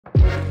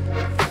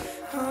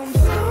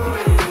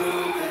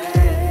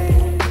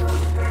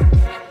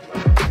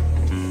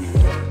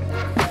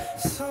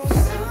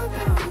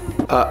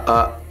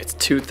It's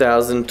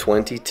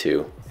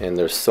 2022, and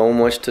there's so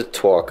much to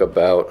talk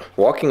about.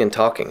 Walking and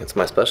talking, it's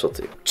my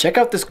specialty. Check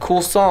out this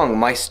cool song.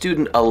 My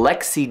student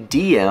Alexi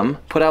DM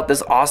put out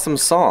this awesome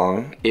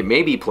song. It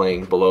may be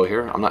playing below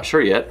here, I'm not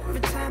sure yet.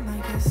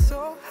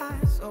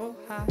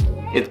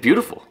 It's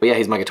beautiful. But yeah,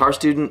 he's my guitar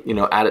student. You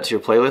know, add it to your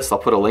playlist. I'll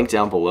put a link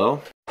down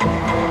below.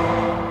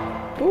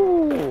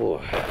 Ooh,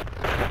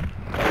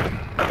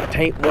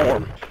 taint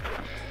warm.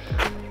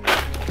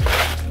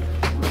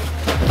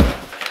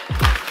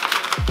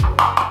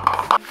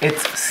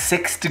 It's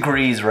 6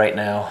 degrees right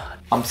now.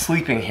 I'm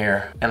sleeping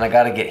here and I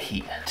gotta get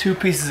heat. 2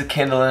 pieces of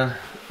kindling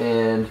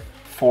and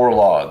 4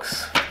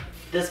 logs.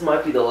 This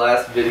might be the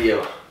last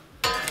video.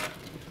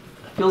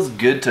 It feels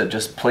good to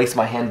just place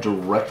my hand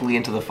directly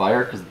into the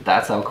fire because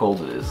that's how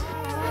cold it is.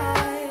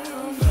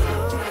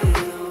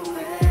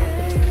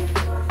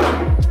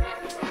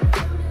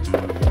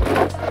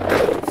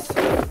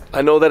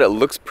 I know that it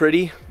looks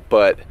pretty,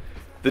 but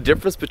the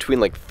difference between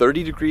like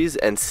 30 degrees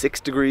and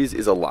 6 degrees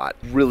is a lot.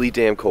 Really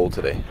damn cold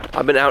today.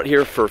 I've been out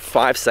here for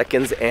 5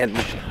 seconds and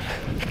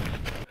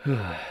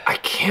I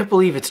can't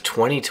believe it's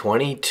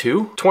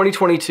 2022?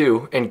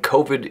 2022 and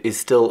COVID is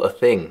still a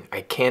thing.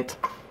 I can't.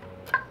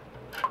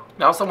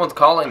 Now someone's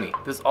calling me.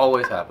 This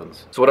always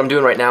happens. So what I'm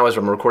doing right now is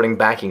I'm recording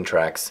backing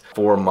tracks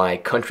for my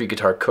country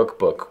guitar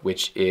cookbook,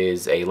 which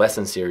is a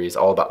lesson series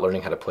all about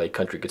learning how to play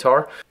country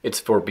guitar. It's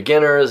for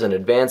beginners and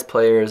advanced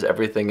players,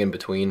 everything in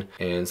between.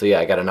 And so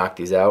yeah, I gotta knock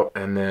these out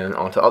and then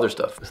on to other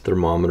stuff. This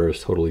thermometer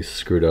is totally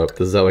screwed up.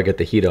 This is how I get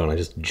the heat on. I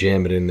just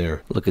jam it in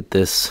there. Look at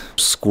this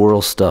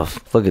squirrel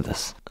stuff. Look at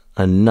this,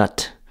 a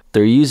nut.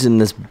 They're using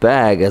this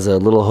bag as a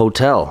little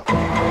hotel.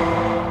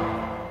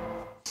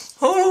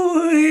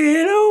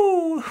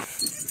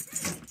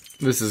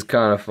 This is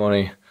kind of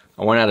funny.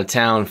 I went out of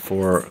town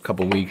for a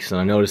couple weeks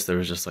and I noticed there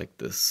was just like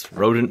this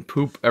rodent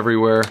poop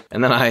everywhere.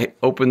 And then I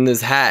opened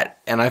this hat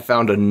and I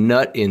found a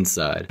nut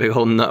inside. Big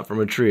old nut from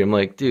a tree. I'm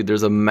like, dude,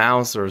 there's a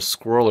mouse or a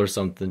squirrel or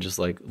something just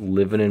like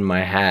living in my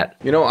hat.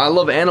 You know, I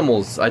love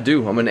animals. I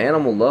do. I'm an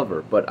animal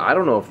lover. But I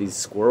don't know if these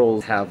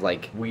squirrels have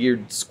like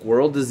weird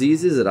squirrel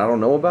diseases that I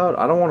don't know about.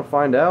 I don't want to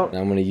find out.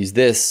 Now I'm gonna use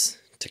this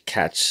to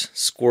catch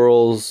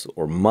squirrels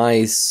or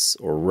mice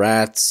or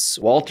rats.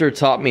 Walter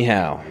taught me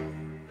how.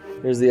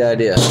 Here's the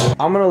idea.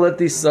 I'm gonna let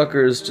these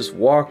suckers just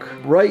walk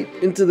right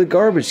into the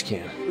garbage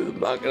can. I'm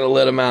not gonna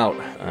let them out.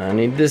 I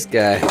need this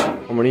guy.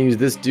 I'm gonna use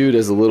this dude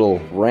as a little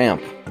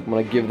ramp. I'm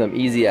gonna give them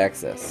easy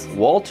access.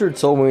 Walter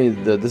told me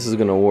that this is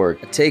gonna work.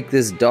 I take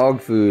this dog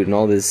food and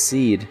all this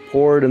seed,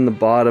 pour it in the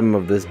bottom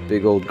of this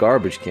big old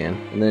garbage can,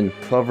 and then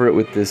cover it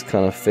with this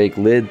kind of fake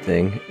lid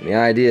thing. And the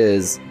idea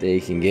is they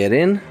can get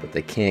in, but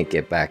they can't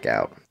get back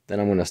out. Then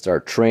I'm gonna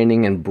start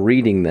training and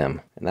breeding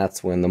them. And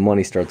that's when the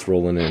money starts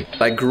rolling in.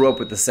 I grew up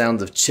with the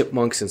sounds of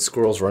chipmunks and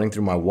squirrels running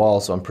through my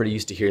wall, so I'm pretty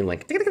used to hearing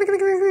like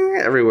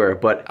everywhere.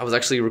 But I was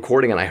actually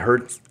recording and I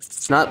heard,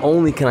 not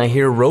only can I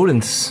hear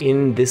rodents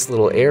in this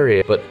little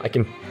area, but I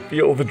can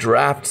feel the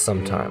draft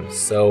sometimes.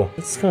 So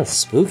it's kind of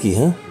spooky,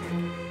 huh?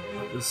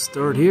 Just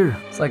start here.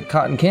 It's like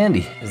cotton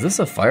candy. Is this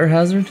a fire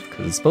hazard?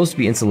 Because it's supposed to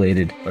be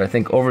insulated, but I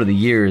think over the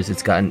years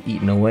it's gotten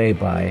eaten away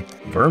by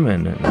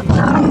vermin.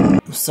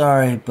 I'm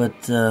sorry,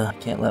 but I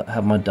can't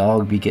have my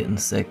dog be getting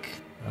sick.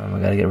 I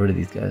gotta get rid of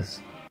these guys.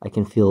 I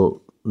can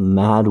feel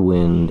mad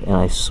wind, and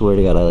I swear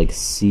to God, I like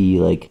see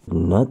like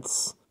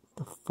nuts.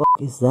 What the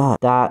fuck is that?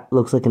 That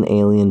looks like an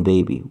alien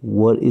baby.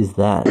 What is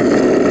that?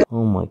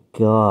 Oh my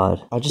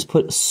God. I just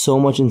put so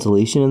much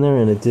insulation in there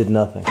and it did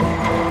nothing.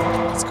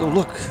 Let's go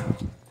look.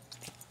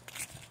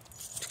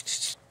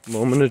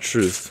 Moment of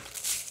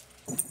truth.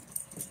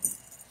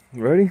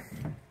 Ready?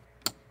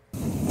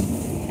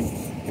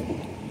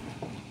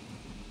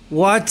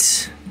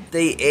 What?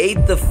 They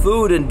ate the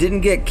food and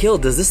didn't get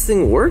killed. Does this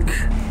thing work?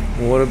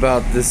 What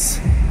about this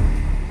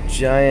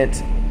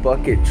giant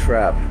bucket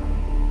trap?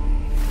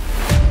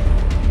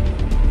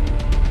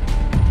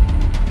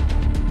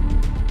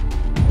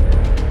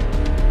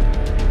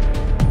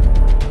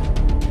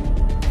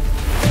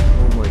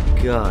 Oh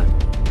my God.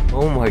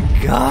 Oh my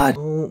God.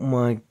 Oh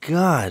my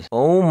God.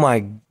 Oh my.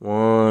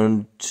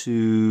 1,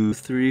 2,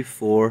 3,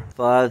 4,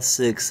 5,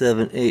 6,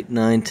 7, 8,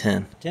 9,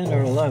 10. 10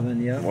 or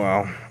 11, yeah.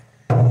 Wow.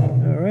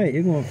 All right,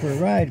 you're going for a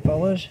ride,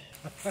 fellas.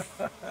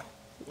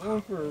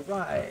 Going for a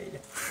ride.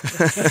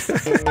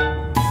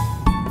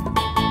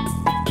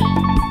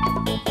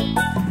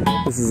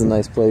 This is a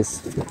nice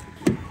place.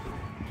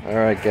 All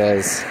right,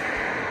 guys.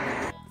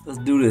 Let's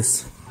do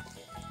this.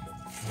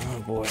 Oh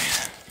boy.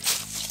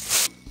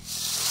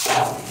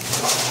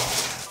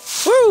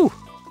 Woo!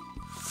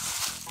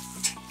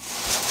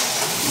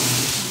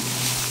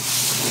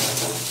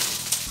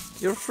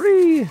 You're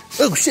free!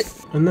 Oh shit!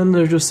 And then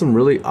there's just some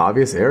really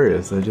obvious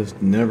areas that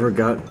just never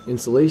got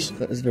insulation.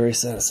 That is very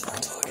satisfying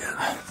to look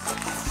at.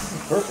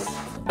 Perfect.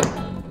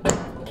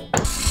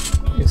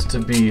 It's to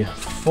be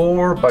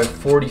 4 by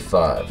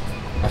 45.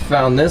 I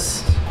found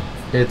this.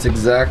 It's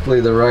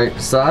exactly the right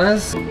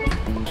size.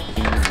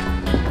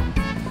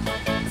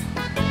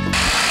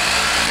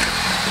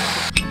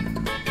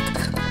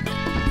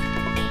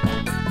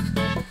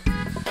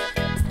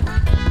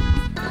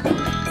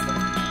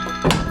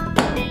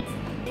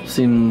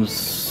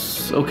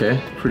 seems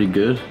okay, pretty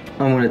good.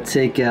 I'm gonna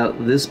take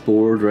out this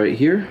board right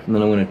here, and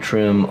then I'm gonna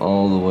trim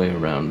all the way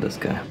around this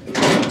guy.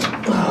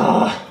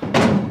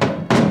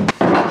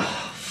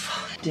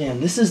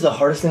 Damn, this is the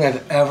hardest thing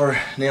I've ever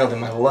nailed in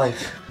my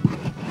life.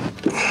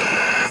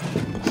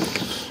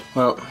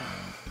 Well,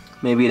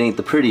 maybe it ain't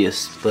the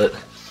prettiest, but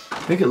I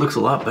think it looks a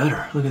lot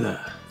better. Look at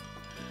that.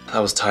 That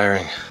was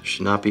tiring.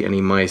 Should not be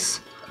any mice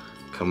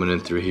coming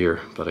in through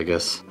here, but I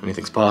guess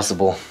anything's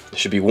possible. It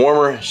should be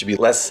warmer, it should be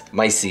less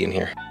micey in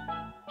here.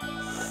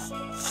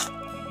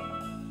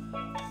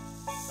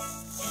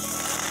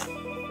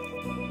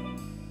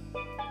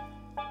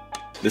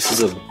 This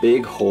is a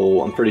big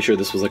hole. I'm pretty sure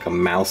this was like a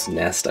mouse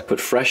nest. I put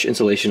fresh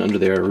insulation under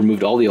there,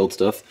 removed all the old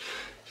stuff,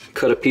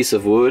 cut a piece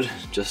of wood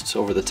just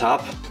over the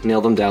top,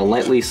 nailed them down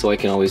lightly so I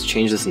can always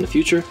change this in the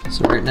future.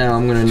 So right now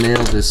I'm gonna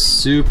nail this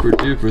super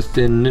duper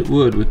thin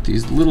wood with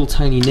these little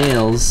tiny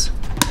nails.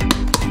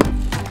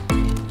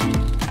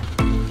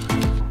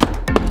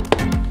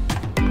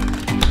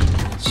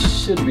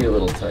 Should be a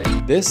little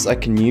tight. This I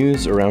can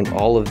use around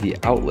all of the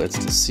outlets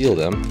to seal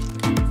them.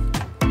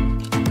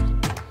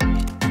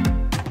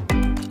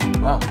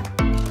 Wow.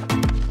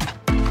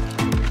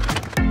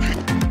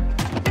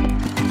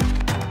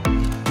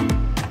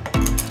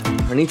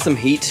 I need some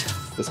heat.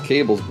 This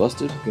cable's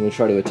busted. I'm gonna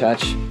try to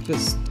attach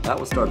this. That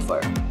will start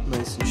fire.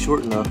 Nice and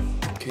short enough.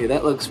 Okay,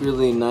 that looks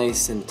really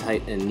nice and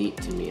tight and neat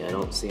to me. I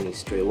don't see any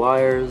stray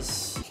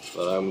wires,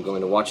 but I'm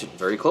going to watch it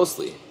very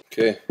closely.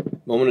 Okay,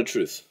 moment of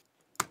truth.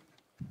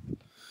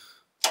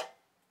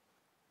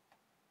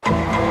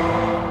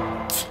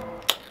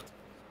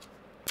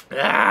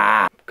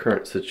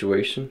 Current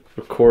situation.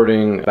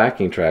 Recording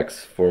backing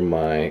tracks for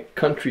my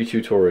country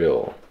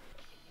tutorial.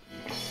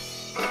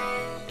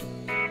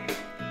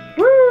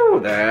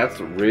 Woo! That's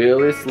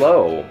really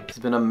slow. It's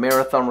been a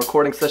marathon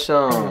recording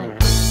session.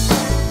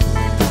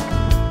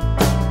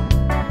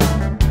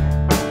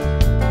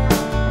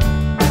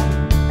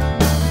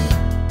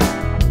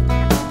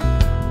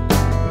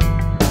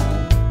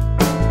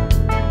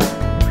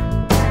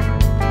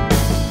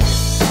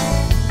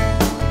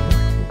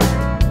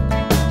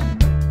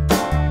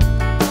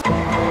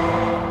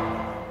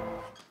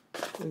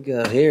 What we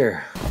got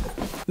here?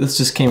 This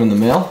just came in the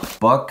mail.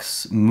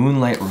 Buck's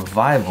Moonlight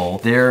Revival.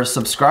 They're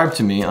subscribed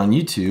to me on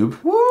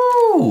YouTube.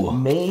 Woo!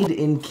 Made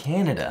in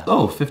Canada.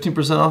 Oh,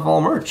 15% off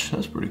all merch.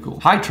 That's pretty cool.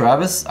 Hi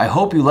Travis, I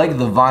hope you like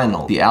the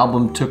vinyl. The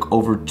album took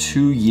over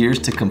 2 years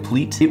to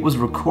complete. It was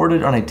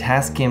recorded on a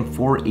Tascam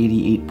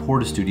 488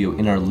 Porta Studio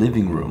in our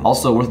living room.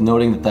 Also worth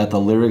noting that the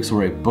lyrics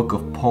were a book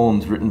of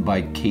poems written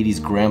by Katie's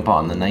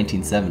grandpa in the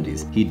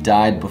 1970s. He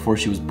died before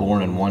she was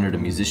born and wanted a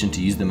musician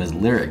to use them as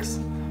lyrics.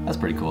 That's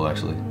pretty cool,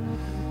 actually.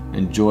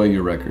 Enjoy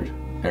your record,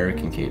 Eric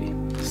and Katie.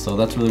 So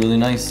that's really, really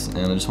nice,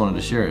 and I just wanted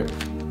to share it.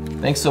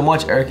 Thanks so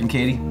much, Eric and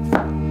Katie.